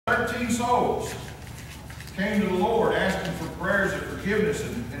13 souls came to the Lord asking for prayers of forgiveness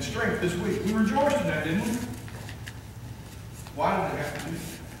and strength this week. We rejoiced in that, didn't we? Why did it have to do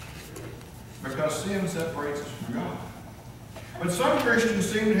that? Because sin separates us from God. But some Christians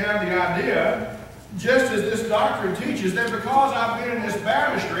seem to have the idea, just as this doctrine teaches, that because I've been in this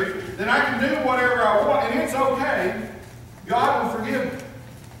baptistry, then I can do whatever I want and it's okay. God will forgive me.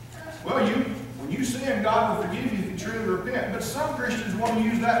 Well, when you sin, God will forgive you if you truly repent. But some Christians want to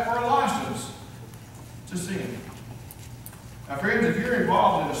use that for a license to sin. Now, friends, if you're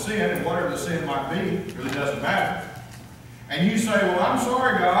involved in a sin, and whatever the sin might be, it really doesn't matter, and you say, well, I'm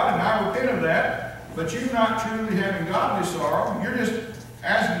sorry, God, and I repent of that, but you're not truly having godly sorrow, you're just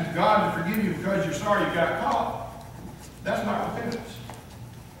asking God to forgive you because you're sorry you got caught, that's not repentance.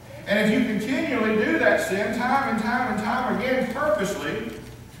 And if you continually do that sin time and time and time again purposely,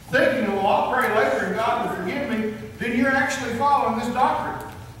 thinking, well, I'll pray later and God will forgive me, then you're actually following this doctrine.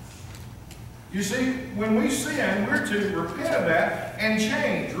 You see, when we sin, we're to repent of that and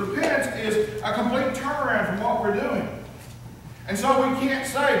change. Repentance is a complete turnaround from what we're doing. And so we can't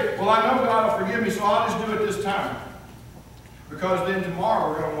say, well, I know God will forgive me, so I'll just do it this time. Because then tomorrow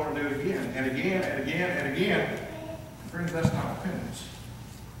we're going to want to do it again, and again, and again, and again. Friends, that's not repentance.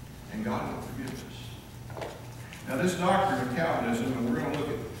 And God will forgive us. Now, this doctrine of Calvinism, and we're going to look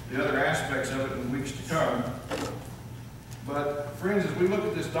at the other aspects of it in the weeks to come. But, friends, as we look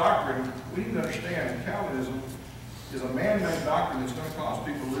at this doctrine, we need to understand that Calvinism is a man-made doctrine that's going to cause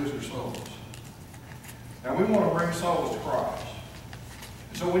people to lose their souls. Now, we want to bring souls to Christ.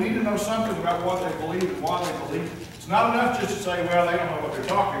 And so we need to know something about what they believe and why they believe it. It's not enough just to say, well, they don't know what they're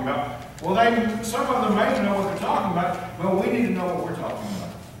talking about. Well, some of them may know what they're talking about, but we need to know what we're talking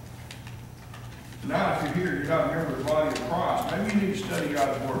about. Now, if you're here, you're not a member of the body of Christ, maybe you need to study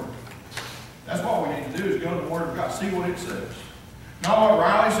God's Word. That's what we need to do, is go to the Word of God, see what it says. Not what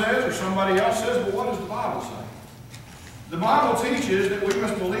Riley says or somebody else says, but what does the Bible say? The Bible teaches that we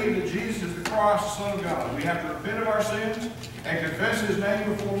must believe that Jesus is the Christ, the Son of God. We have to repent of our sins and confess His name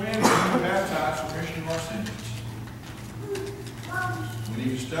before men and be baptized for remission of our sins. We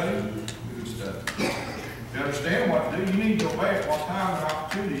need to study, we need to study. To understand what to do, you need to obey at what time and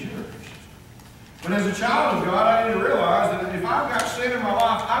opportunity is yours. But as a child of God, I need to realize that if I've got sin in my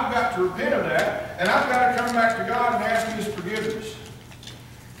life, I've got to repent of that, and I've got to come back to God and ask His forgiveness.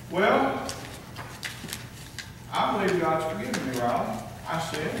 Well, I believe God's forgiven me, Riley. I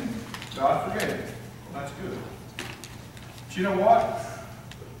sinned, God forgave me. Well, that's good. But you know what?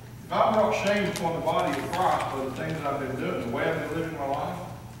 If I brought shame upon the body of Christ by the things I've been doing, the way I've been living my life,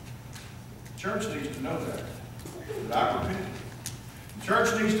 the church needs to know that I repented. The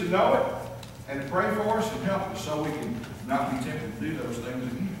church needs to know it and pray for us and help us so we can not be tempted to do those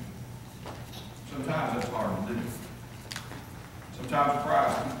things again. Sometimes that's hard to do. Sometimes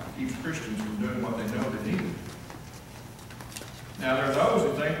pride keeps Christians from doing what they know they need. Now, there are those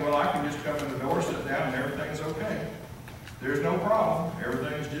who think, well, I can just come in the door, sit down, and everything's okay. There's no problem.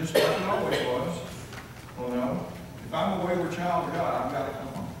 Everything's just like it always was. Well, no. If I'm a wayward child of God, I've got to come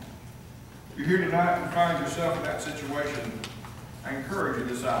home. If you're here tonight and find yourself in that situation, I encourage you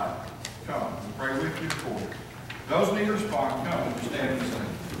this hour. Come and pray with you for you. Those need to respond, come and stand and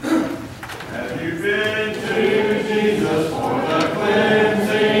sing. Have you been to Jesus?